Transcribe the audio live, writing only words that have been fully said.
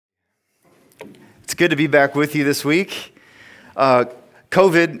It's good to be back with you this week.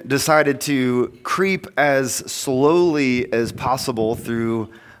 COVID decided to creep as slowly as possible through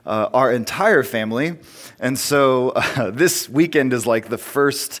our entire family. And so this weekend is like the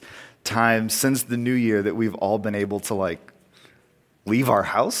first time since the new year that we've all been able to leave our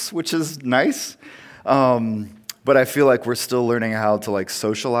house, which is nice. But I feel like we're still learning how to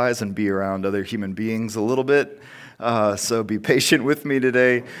socialize and be around other human beings a little bit. So be patient with me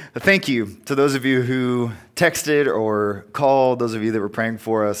today. Thank you to those of you who texted or called, those of you that were praying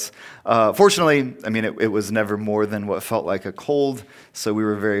for us. Fortunately, it was never more than what felt like a cold, so we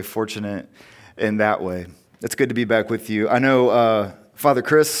were very fortunate in that way. It's good to be back with you. I know Father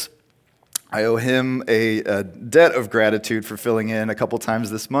Chris, I owe him a debt of gratitude for filling in a couple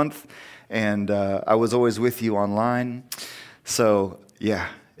times this month, and I was always with you online. So yeah,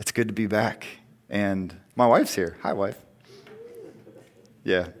 it's good to be back. And my wife's here. Hi, wife.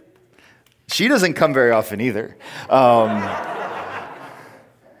 Yeah. She doesn't come very often either.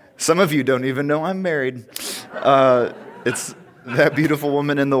 Some of you don't even know I'm married. It's that beautiful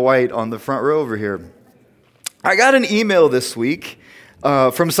woman in the white on the front row over here. I got an email this week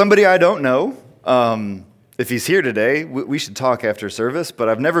from somebody I don't know. If he's here today, we should talk after service, but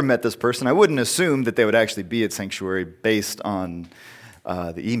I've never met this person. I wouldn't assume that they would actually be at Sanctuary based on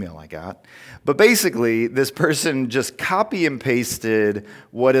the email I got. But basically, this person just copy and pasted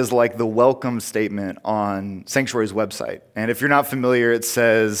what is like the welcome statement on Sanctuary's website. And if you're not familiar, it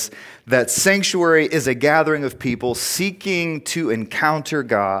says that Sanctuary is a gathering of people seeking to encounter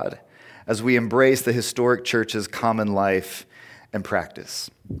God as we embrace the historic church's common life and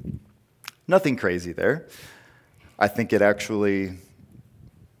practice. Nothing crazy there. I think it actually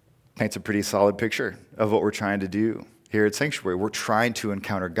paints a pretty solid picture of what we're trying to do here at Sanctuary. We're trying to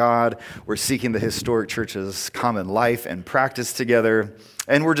encounter God. We're seeking the historic church's common life and practice together,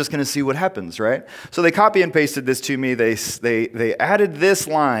 and we're just going to see what happens, right? So they copy and pasted this to me. They added this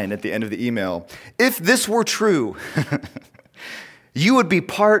line at the end of the email. If this were true, you would be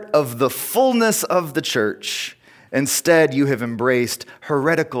part of the fullness of the church. Instead, you have embraced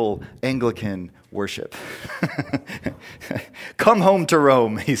heretical Anglican worship. Come home to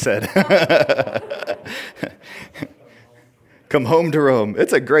Rome, he said. Come home to Rome.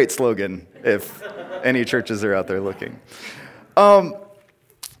 It's a great slogan if any churches are out there looking. I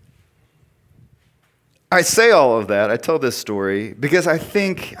say all of that, I tell this story, because I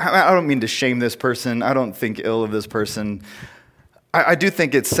don't mean to shame this person. I don't think ill of this person. I do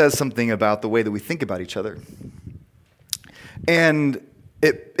think it says something about the way that we think about each other. And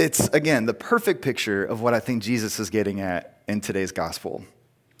it's, again, the perfect picture of what I think Jesus is getting at in today's gospel.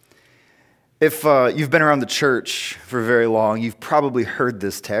 If you've been around the church for very long, you've probably heard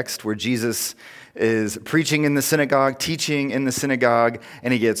this text where Jesus is preaching in the synagogue, teaching in the synagogue,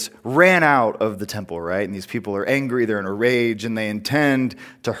 and he gets ran out of the temple, right? And these people are angry, they're in a rage, and they intend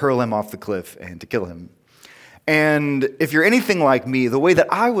to hurl him off the cliff and to kill him. And if you're anything like me, the way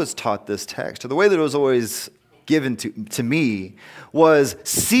that I was taught this text, or the way that it was always given to me, was,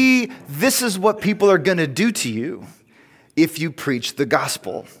 see, this is what people are going to do to you if you preach the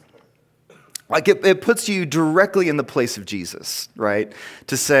gospel. It puts you directly in the place of Jesus, right?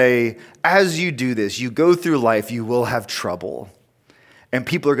 To say, as you do this, you go through life, you will have trouble. And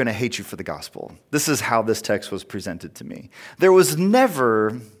people are going to hate you for the gospel. This is how this text was presented to me. There was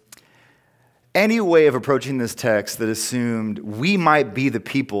never any way of approaching this text that assumed we might be the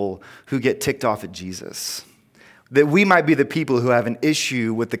people who get ticked off at Jesus. That we might be the people who have an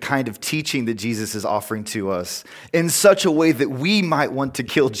issue with the kind of teaching that Jesus is offering to us in such a way that we might want to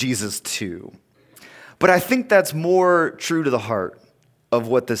kill Jesus too. But I think that's more true to the heart of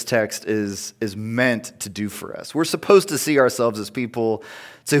what this text is meant to do for us. We're supposed to see ourselves as people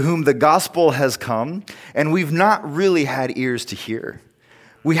to whom the gospel has come, and we've not really had ears to hear.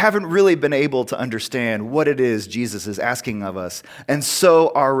 We haven't really been able to understand what it is Jesus is asking of us, and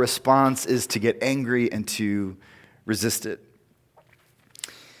so our response is to get angry and to resist it.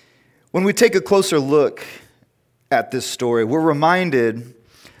 When we take a closer look at this story, we're reminded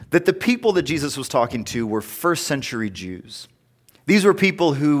that the people that Jesus was talking to were first century Jews. These were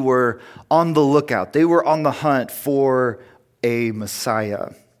people who were on the lookout. They were on the hunt for a Messiah,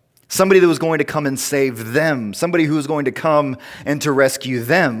 somebody that was going to come and save them, somebody who was going to come and to rescue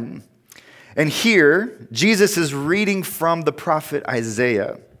them. And here, Jesus is reading from the prophet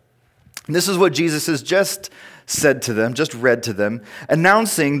Isaiah. And this is what Jesus has just said to them, just read to them,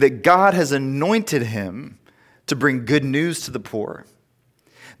 announcing that God has anointed him to bring good news to the poor.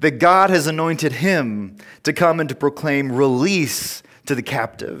 That God has anointed him to come and to proclaim release to the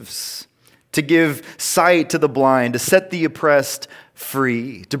captives, to give sight to the blind, to set the oppressed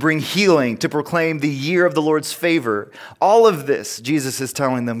free, to bring healing, to proclaim the year of the Lord's favor. All of this, Jesus is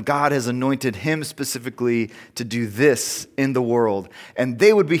telling them, God has anointed him specifically to do this in the world. And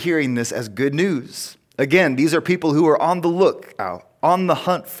they would be hearing this as good news. Again, these are people who are on the lookout, on the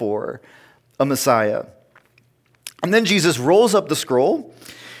hunt for a Messiah. And then Jesus rolls up the scroll,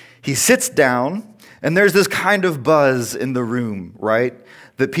 he sits down, and there's this kind of buzz in the room, right?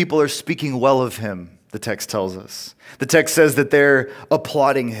 That people are speaking well of him, the text tells us. The text says that they're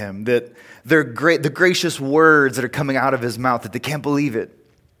applauding him, that they're great, the gracious words that are coming out of his mouth, that they can't believe it.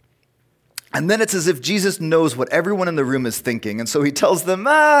 And then it's as if Jesus knows what everyone in the room is thinking. And so he tells them,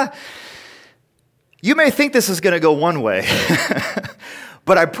 you may think this is going to go one way,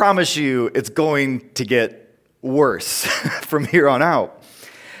 but I promise you it's going to get worse from here on out.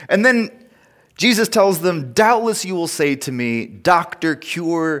 And then Jesus tells them, doubtless you will say to me, Doctor,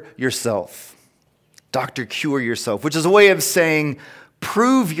 cure yourself. Doctor, cure yourself, which is a way of saying,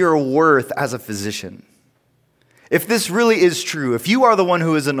 prove your worth as a physician. If this really is true, if you are the one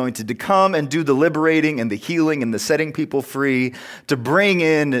who is anointed to come and do the liberating and the healing and the setting people free, to bring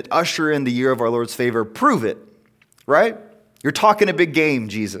in and usher in the year of our Lord's favor, prove it, right? You're talking a big game,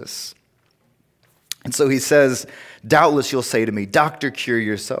 Jesus. And so he says, doubtless you'll say to me, Doctor, cure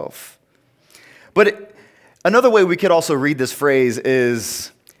yourself. But another way we could also read this phrase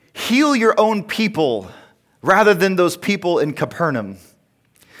is, heal your own people rather than those people in Capernaum.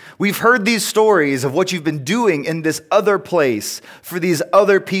 We've heard these stories of what you've been doing in this other place for these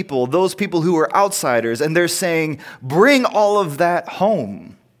other people, those people who are outsiders, and they're saying, bring all of that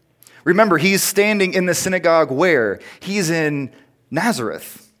home. Remember, he's standing in the synagogue where? He's in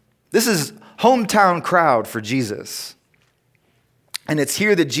Nazareth. This is hometown crowd for Jesus. And it's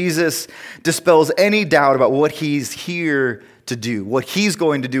here that Jesus dispels any doubt about what he's here to do, what he's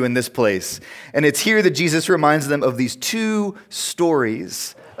going to do in this place. And it's here that Jesus reminds them of these two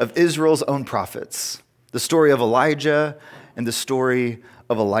stories of Israel's own prophets, the story of Elijah and the story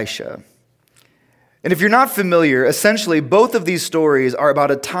of Elisha. And if you're not familiar, essentially both of these stories are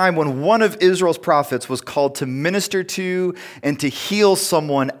about a time when one of Israel's prophets was called to minister to and to heal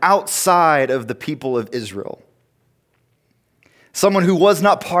someone outside of the people of Israel. Someone who was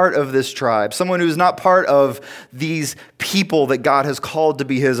not part of this tribe, someone who is not part of these people that God has called to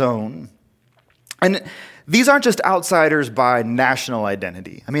be his own. And these aren't just outsiders by national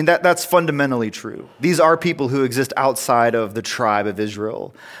identity. I mean, that's fundamentally true. These are people who exist outside of the tribe of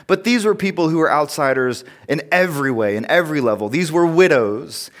Israel. But these were people who were outsiders in every way, in every level. These were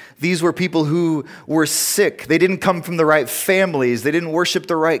widows. These were people who were sick. They didn't come from the right families. They didn't worship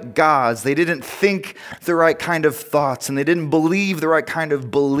the right gods. They didn't think the right kind of thoughts, and they didn't believe the right kind of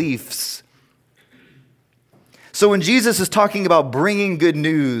beliefs. So when Jesus is talking about bringing good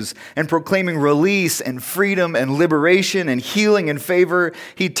news and proclaiming release and freedom and liberation and healing and favor,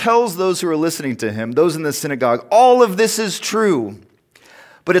 he tells those who are listening to him, those in the synagogue, all of this is true,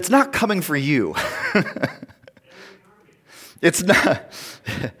 but it's not coming for you. It's not,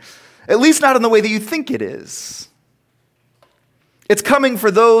 at least not in the way that you think it is. It's coming for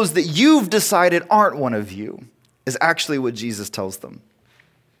those that you've decided aren't one of you, is actually what Jesus tells them.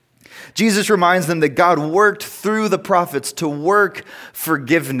 Jesus reminds them that God worked through the prophets to work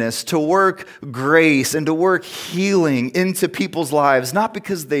forgiveness, to work grace, and to work healing into people's lives, not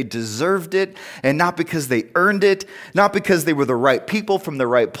because they deserved it, and not because they earned it, not because they were the right people from the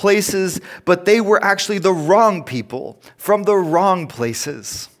right places, but they were actually the wrong people from the wrong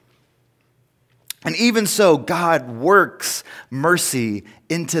places. And even so, God works mercy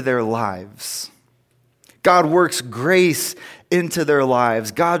into their lives. God works grace into their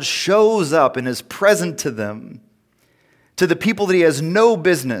lives. God shows up and is present to them, to the people that he has no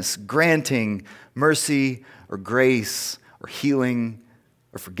business granting mercy or grace or healing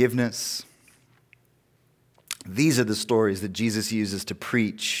or forgiveness. These are the stories that Jesus uses to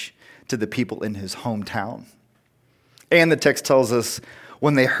preach to the people in his hometown. And the text tells us,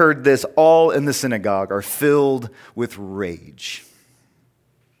 when they heard this, all in the synagogue are filled with rage.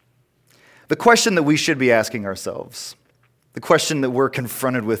 The question that we should be asking ourselves, the question that we're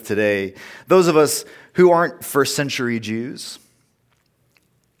confronted with today, those of us who aren't first century Jews,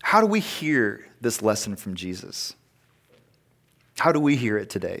 how do we hear this lesson from Jesus? How do we hear it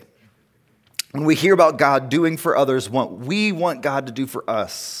today? When we hear about God doing for others what we want God to do for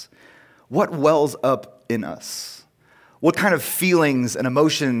us, what wells up in us? What kind of feelings and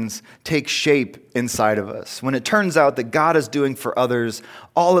emotions take shape inside of us when it turns out that God is doing for others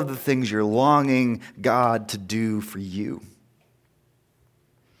all of the things you're longing God to do for you?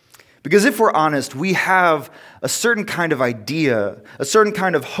 Because if we're honest, we have a certain kind of idea, a certain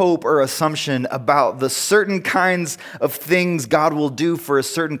kind of hope or assumption about the certain kinds of things God will do for a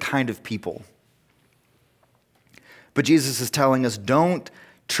certain kind of people. But Jesus is telling us, don't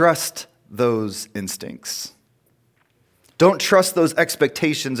trust those instincts. Don't trust those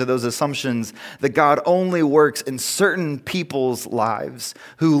expectations or those assumptions that God only works in certain people's lives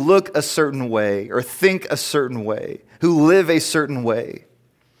who look a certain way or think a certain way, who live a certain way.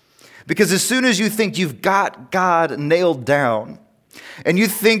 Because as soon as you think you've got God nailed down, and you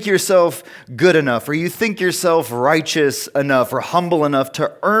think yourself good enough, or you think yourself righteous enough or humble enough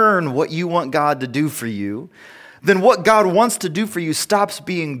to earn what you want God to do for you, then what God wants to do for you stops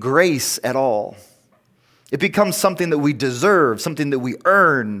being grace at all. It becomes something that we deserve, something that we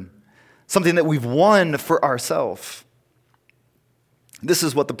earn, something that we've won for ourselves. This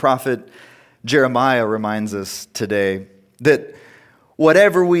is what the prophet Jeremiah reminds us today, that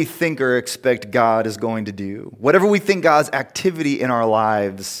whatever we think or expect God is going to do, whatever we think God's activity in our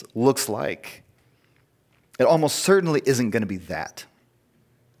lives looks like, it almost certainly isn't going to be that.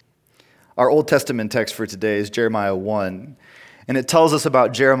 Our Old Testament text for today is Jeremiah 1, and it tells us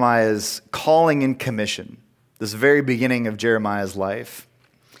about Jeremiah's calling and commission, this very beginning of Jeremiah's life.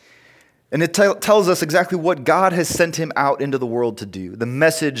 And it tells us exactly what God has sent him out into the world to do, the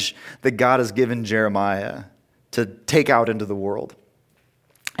message that God has given Jeremiah to take out into the world.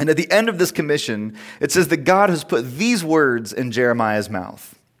 And at the end of this commission, it says that God has put these words in Jeremiah's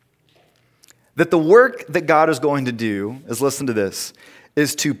mouth. That the work that God is going to do, listen to this,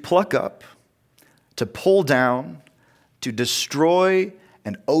 is to pluck up, to pull down, to destroy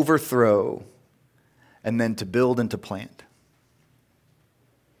and overthrow, and then to build and to plant.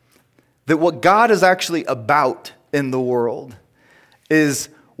 That what God is actually about in the world is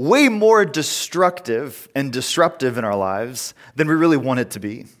way more destructive and disruptive in our lives than we really want it to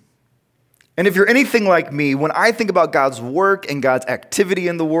be. And if you're anything like me, when I think about God's work and God's activity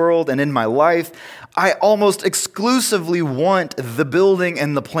in the world and in my life, I almost exclusively want the building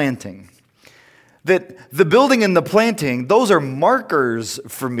and the planting. That the building and the planting, those are markers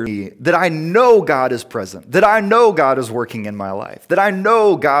for me that I know God is present, that I know God is working in my life, that I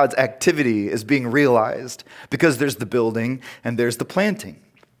know God's activity is being realized because there's the building and there's the planting.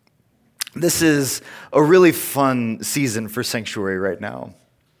 This is a really fun season for Sanctuary right now.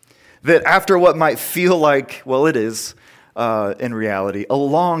 That after what might feel like, well, it is, in reality, a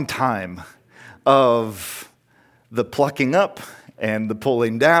long time of the plucking up and the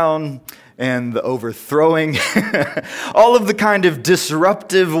pulling down and the overthrowing, all of the kind of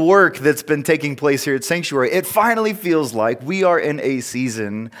disruptive work that's been taking place here at Sanctuary, it finally feels like we are in a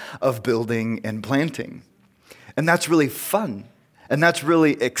season of building and planting. And that's really fun, and that's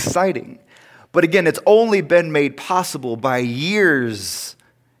really exciting. But again, it's only been made possible by years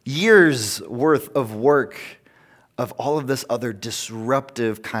worth of work of all of this other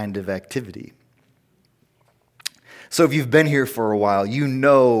disruptive kind of activity. So if you've been here for a while, you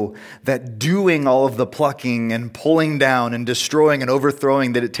know that doing all of the plucking and pulling down and destroying and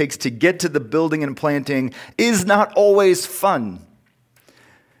overthrowing that it takes to get to the building and planting is not always fun.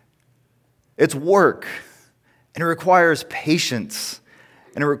 It's work, and it requires patience,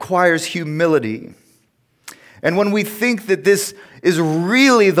 and it requires humility. And when we think that this is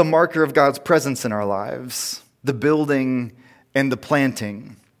really the marker of God's presence in our lives, the building and the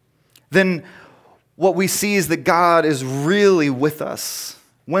planting, then what we see is that God is really with us.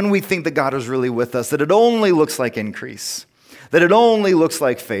 When we think that God is really with us, that it only looks like increase, that it only looks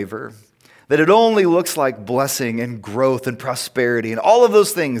like favor, that it only looks like blessing and growth and prosperity and all of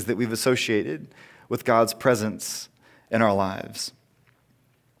those things that we've associated with God's presence in our lives.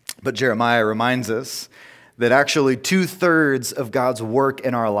 But Jeremiah reminds us that actually 2/3 of God's work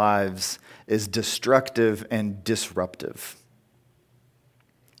in our lives is destructive and disruptive.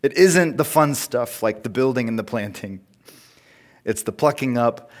 It isn't the fun stuff like the building and the planting. It's the plucking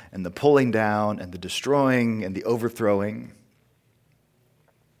up and the pulling down and the destroying and the overthrowing.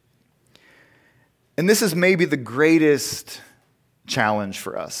 And this is maybe the greatest challenge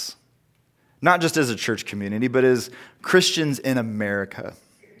for us, not just as a church community, but as Christians in America.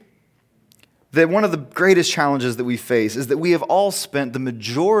 That one of the greatest challenges that we face is that we have all spent the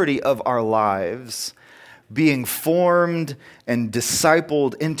majority of our lives being formed and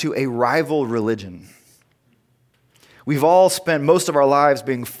discipled into a rival religion. We've all spent most of our lives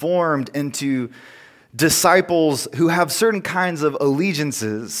being formed into disciples who have certain kinds of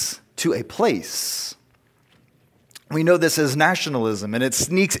allegiances to a place. We know this as nationalism, and it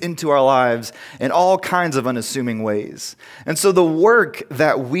sneaks into our lives in all kinds of unassuming ways. And so the work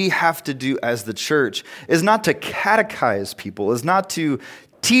that we have to do as the church is not to catechize people, is not to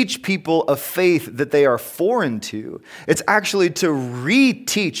teach people a faith that they are foreign to. It's actually to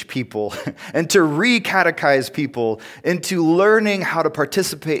reteach people and to re-catechize people into learning how to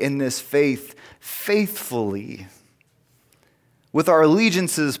participate in this faith faithfully, with our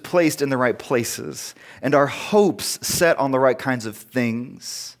allegiances placed in the right places and our hopes set on the right kinds of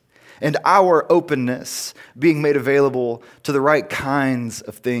things, and our openness being made available to the right kinds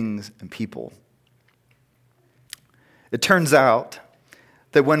of things and people. It turns out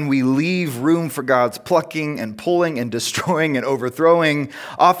that when we leave room for God's plucking and pulling and destroying and overthrowing,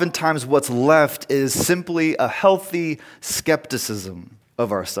 oftentimes what's left is simply a healthy skepticism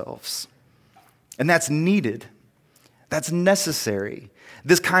of ourselves. And that's needed. That's necessary.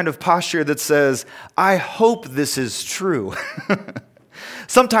 This kind of posture that says, I hope this is true.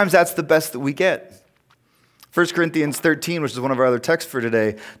 Sometimes that's the best that we get. 1 Corinthians 13, which is one of our other texts for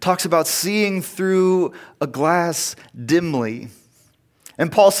today, talks about seeing through a glass dimly.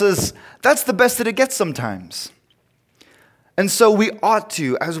 And Paul says, that's the best that it gets sometimes. And so we ought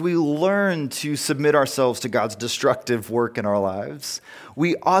to, as we learn to submit ourselves to God's destructive work in our lives,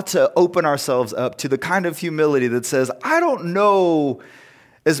 we ought to open ourselves up to the kind of humility that says, I don't know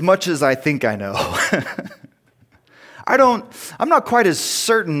as much as I think I know. I'm not quite as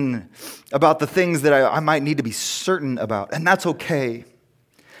certain about the things that I might need to be certain about. And that's okay,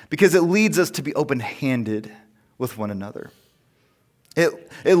 because it leads us to be open-handed with one another.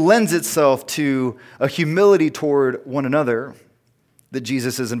 It lends itself to a humility toward one another that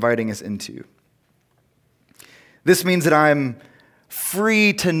Jesus is inviting us into. This means that I'm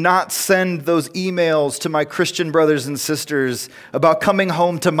free to not send those emails to my Christian brothers and sisters about coming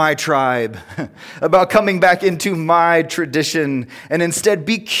home to my tribe, about coming back into my tradition, and instead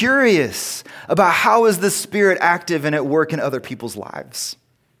be curious about how is the Spirit active and at work in other people's lives.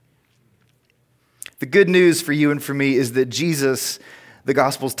 The good news for you and for me is that Jesus, the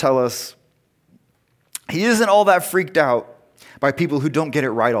Gospels tell us, he isn't all that freaked out by people who don't get it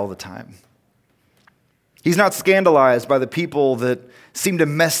right all the time. He's not scandalized by the people that seem to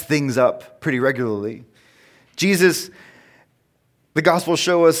mess things up pretty regularly. Jesus, the Gospels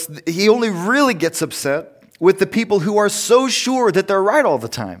show us, he only really gets upset with the people who are so sure that they're right all the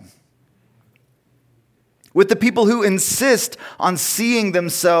time. With the people who insist on seeing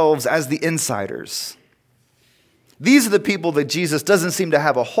themselves as the insiders. These are the people that Jesus doesn't seem to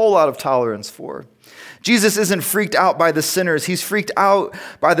have a whole lot of tolerance for. Jesus isn't freaked out by the sinners. He's freaked out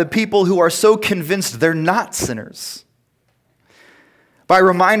by the people who are so convinced they're not sinners. By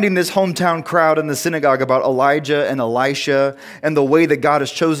reminding this hometown crowd in the synagogue about Elijah and Elisha and the way that God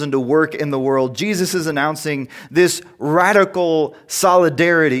has chosen to work in the world, Jesus is announcing this radical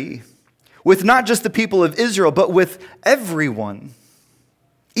solidarity with not just the people of Israel, but with everyone.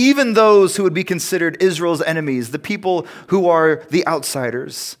 Even those who would be considered Israel's enemies, the people who are the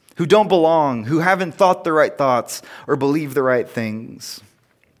outsiders, who don't belong, who haven't thought the right thoughts or believe the right things.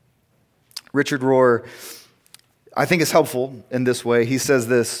 Richard Rohr, I think, is helpful in this way. He says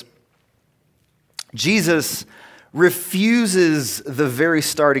this: Jesus refuses the very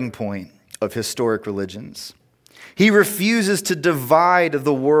starting point of historic religions. He refuses to divide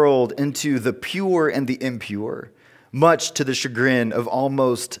the world into the pure and the impure, much to the chagrin of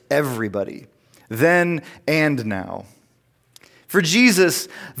almost everybody, then and now. For Jesus,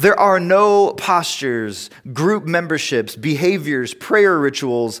 there are no postures, group memberships, behaviors, prayer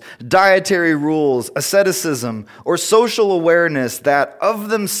rituals, dietary rules, asceticism, or social awareness that of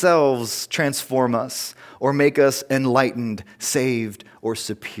themselves transform us or make us enlightened, saved, or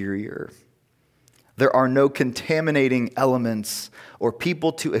superior. There are no contaminating elements or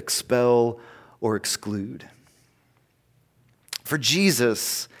people to expel or exclude. For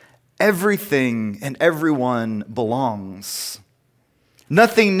Jesus, everything and everyone belongs.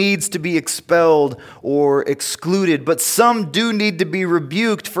 Nothing needs to be expelled or excluded, but some do need to be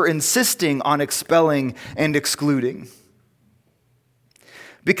rebuked for insisting on expelling and excluding.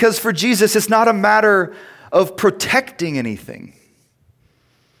 Because for Jesus, it's not a matter of protecting anything.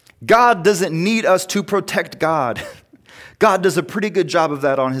 God doesn't need us to protect God. God does a pretty good job of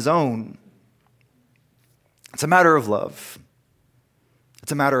that on his own. It's a matter of love.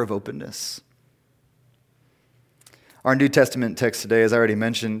 It's a matter of openness. Our New Testament text today, as I already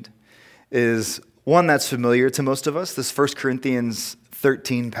mentioned, is one that's familiar to most of us, this 1 Corinthians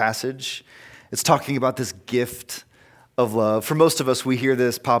 13 passage. It's talking about this gift of love. For most of us, we hear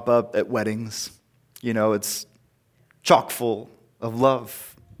this pop up at weddings. You know, it's chock full of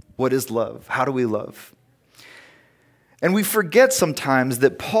love. What is love? How do we love? And we forget sometimes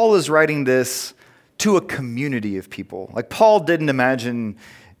that Paul is writing this to a community of people. Like, Paul didn't imagine,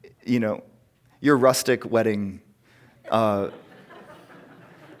 your rustic wedding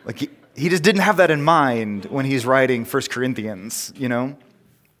Like he just didn't have that in mind when he's writing 1 Corinthians, you know?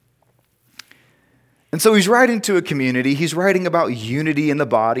 And so he's writing to a community. He's writing about unity in the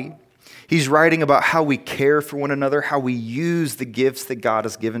body. He's writing about how we care for one another, how we use the gifts that God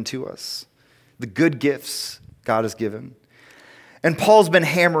has given to us, the good gifts God has given. And Paul's been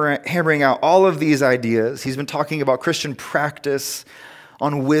hammering out all of these ideas. He's been talking about Christian practice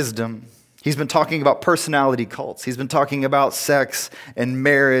on wisdom. He's been talking about personality cults. He's been talking about sex and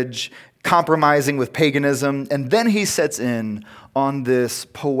marriage, compromising with paganism. And then he sets in on this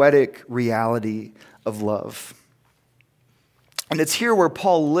poetic reality of love. And it's here where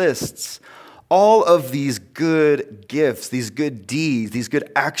Paul lists all of these good gifts, these good deeds, these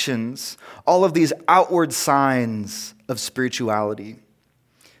good actions, all of these outward signs of spirituality.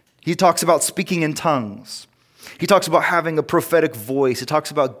 He talks about speaking in tongues. He talks about having a prophetic voice. He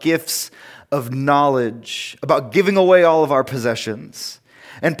talks about gifts of knowledge, about giving away all of our possessions.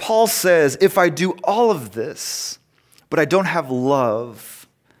 And Paul says, if I do all of this, but I don't have love,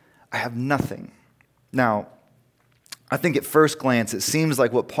 I have nothing. Now, I think at first glance, it seems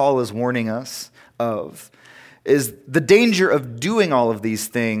like what Paul is warning us of is the danger of doing all of these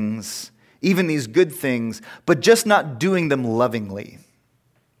things, even these good things, but just not doing them lovingly,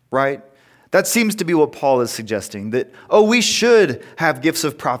 right? That seems to be what Paul is suggesting, that, we should have gifts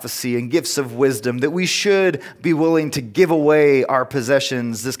of prophecy and gifts of wisdom, that we should be willing to give away our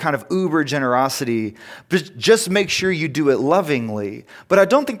possessions, this kind of uber generosity, but just make sure you do it lovingly. But I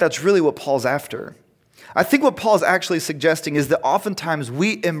don't think that's really what Paul's after. I think what Paul's actually suggesting is that oftentimes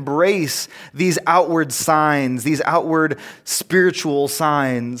we embrace these outward signs, these outward spiritual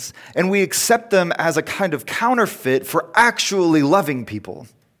signs, and we accept them as a kind of counterfeit for actually loving people.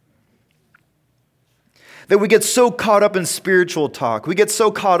 That we get so caught up in spiritual talk, we get so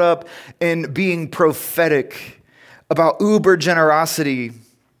caught up in being prophetic about uber generosity,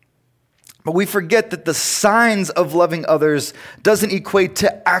 but we forget that the signs of loving others doesn't equate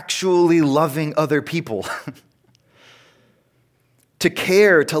to actually loving other people. To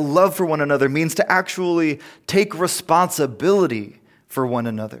care, to love for one another means to actually take responsibility for one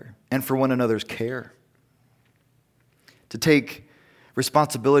another and for one another's care. To take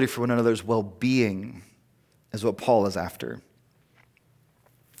responsibility for one another's well-being is what Paul is after.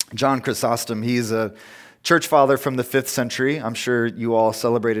 John Chrysostom, he's a church father from the 5th century. I'm sure you all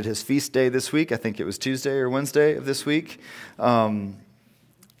celebrated his feast day this week. I think it was Tuesday or Wednesday of this week.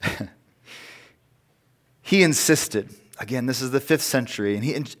 He insisted, again, this is the 5th century,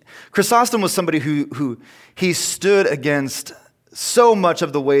 and Chrysostom was somebody who he stood against so much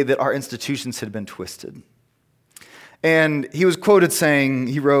of the way that our institutions had been twisted. And he was quoted saying,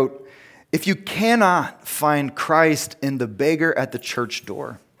 he wrote, "If you cannot find Christ in the beggar at the church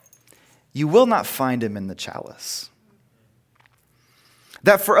door, you will not find him in the chalice."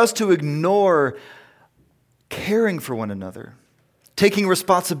 That for us to ignore caring for one another, taking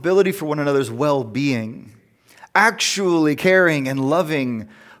responsibility for one another's well-being, actually caring and loving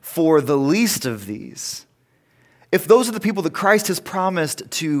for the least of these, if those are the people that Christ has promised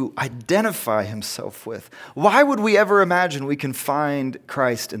to identify himself with, why would we ever imagine we can find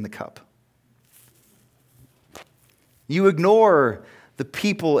Christ in the cup? You ignore the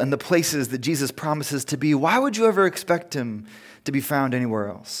people and the places that Jesus promises to be. Why would you ever expect him to be found anywhere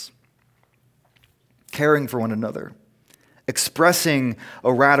else? Caring for one another, expressing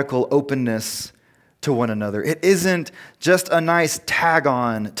a radical openness to one another. It isn't just a nice tag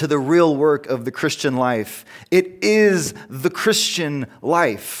on to the real work of the Christian life. It is the Christian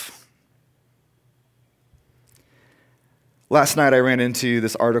life. Last night I ran into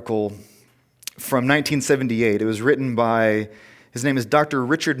this article from 1978. It was written by, his name is Dr.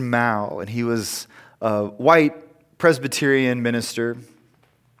 Richard Mouw, and he was a white Presbyterian minister.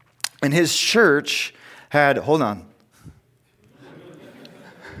 And his church had,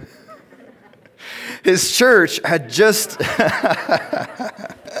 his church had just,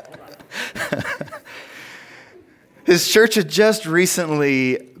 his church had just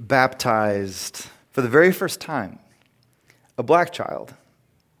recently baptized, for the very first time, a black child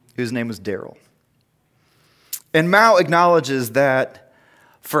whose name was Daryl. And Mouw acknowledges that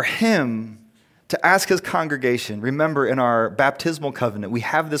for him to ask his congregation, remember in our baptismal covenant, we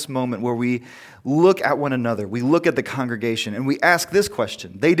have this moment where we look at one another, we look at the congregation, and we ask this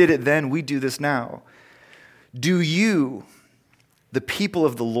question. They did it then, we do this now. Do you, the people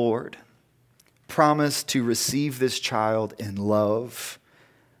of the Lord, promise to receive this child in love,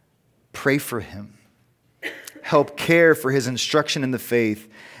 pray for him, help care for his instruction in the faith,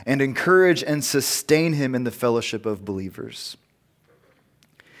 and encourage and sustain him in the fellowship of believers?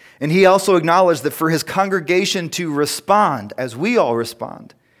 And he also acknowledged that for his congregation to respond, as we all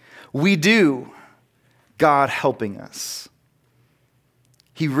respond, We do, God helping us.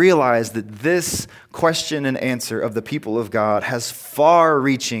 He realized that this question and answer of the people of God has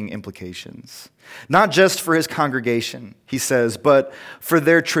far-reaching implications. Not just for his congregation, he says, but for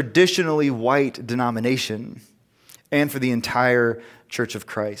their traditionally white denomination and for the entire Church of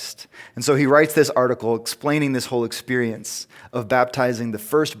Christ. And so he writes this article explaining this whole experience of baptizing the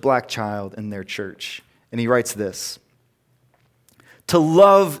first black child in their church. And he writes this: "To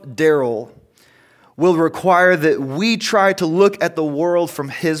love Daryl will require that we try to look at the world from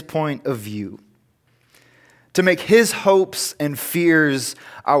his point of view, to make his hopes and fears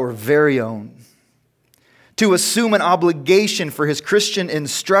our very own, to assume an obligation for his Christian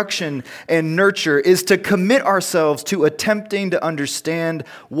instruction and nurture is to commit ourselves to attempting to understand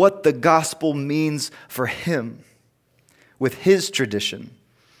what the gospel means for him with his tradition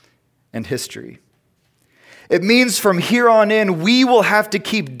and history. It means from here on in, we will have to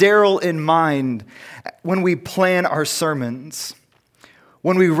keep Daryl in mind when we plan our sermons,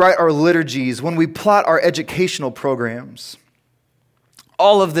 when we write our liturgies, when we plot our educational programs.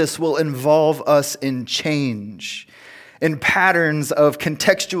 All of this will involve us in change, in patterns of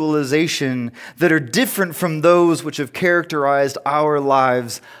contextualization that are different from those which have characterized our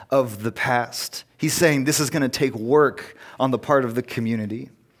lives of the past." He's saying this is going to take work on the part of the community.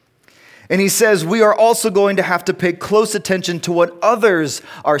 And he says we are also going to have to pay close attention to what others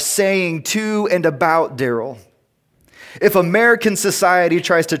are saying to and about Daryl. If American society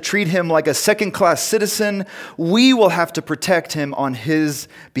tries to treat him like a second-class citizen, we will have to protect him on his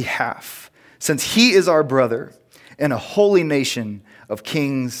behalf, since he is our brother and a holy nation of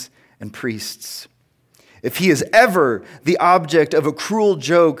kings and priests. If he is ever the object of a cruel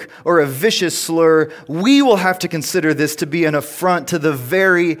joke or a vicious slur, we will have to consider this to be an affront to the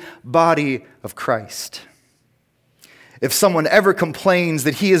very body of Christ. If someone ever complains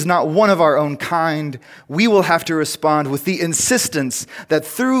that he is not one of our own kind, we will have to respond with the insistence that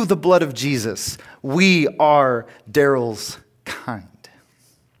through the blood of Jesus, we are Daryl's kind.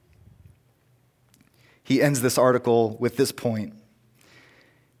 He ends this article with this point,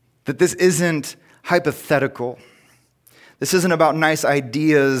 that this isn't hypothetical. This isn't about nice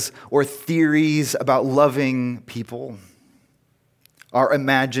ideas or theories about loving people, our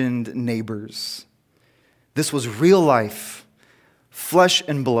imagined neighbors. This was real life, flesh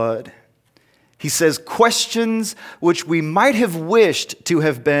and blood. He says questions which we might have wished to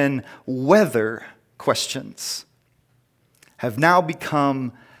have been weather questions have now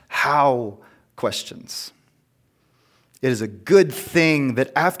become how questions. It is a good thing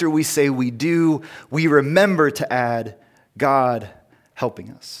that after we say we do, we remember to add God helping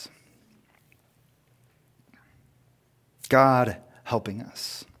us. God helping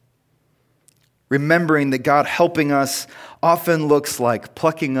us. Remembering that God helping us often looks like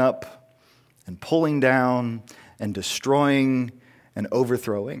plucking up and pulling down and destroying and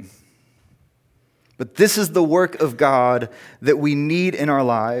overthrowing. But this is the work of God that we need in our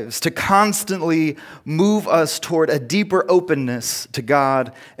lives to constantly move us toward a deeper openness to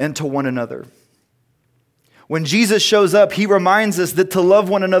God and to one another. When Jesus shows up, he reminds us that to love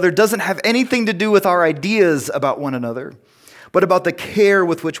one another doesn't have anything to do with our ideas about one another, but about the care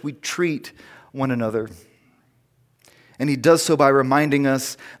with which we treat one another. And he does so by reminding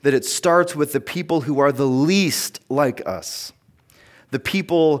us that it starts with the people who are the least like us, the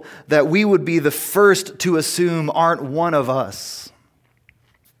people that we would be the first to assume aren't one of us.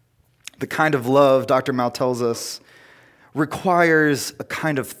 The kind of love, Dr. Mao tells us, requires a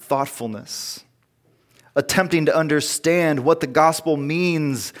kind of thoughtfulness, attempting to understand what the gospel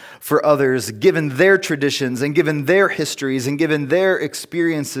means for others, given their traditions and given their histories and given their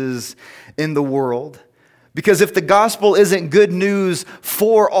experiences in the world. Because if the gospel isn't good news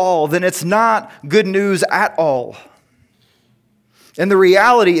for all, then it's not good news at all. And the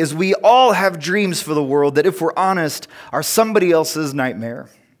reality is we all have dreams for the world that, if we're honest, are somebody else's nightmare.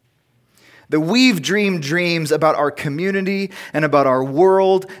 That we've dreamed dreams about our community and about our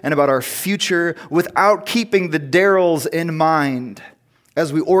world and about our future without keeping the Daryls in mind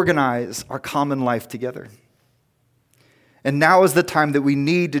as we organize our common life together. And now is the time that we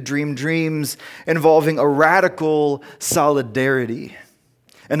need to dream dreams involving a radical solidarity,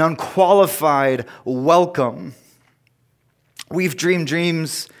 an unqualified welcome. We've dreamed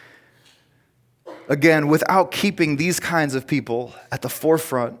dreams, again, without keeping these kinds of people at the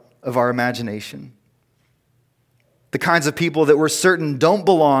forefront of our imagination. The kinds of people that we're certain don't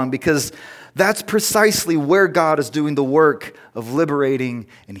belong, because that's precisely where God is doing the work of liberating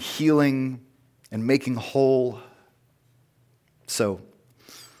and healing and making whole. So,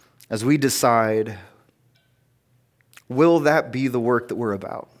 as we decide, will that be the work that we're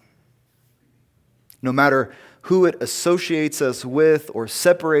about? No matter who it associates us with or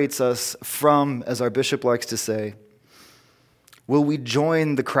separates us from, as our bishop likes to say, will we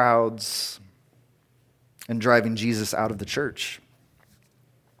join the crowds in driving Jesus out of the church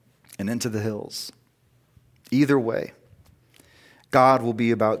and into the hills? Either way, God will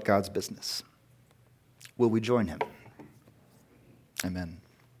be about God's business. Will we join him? Amen.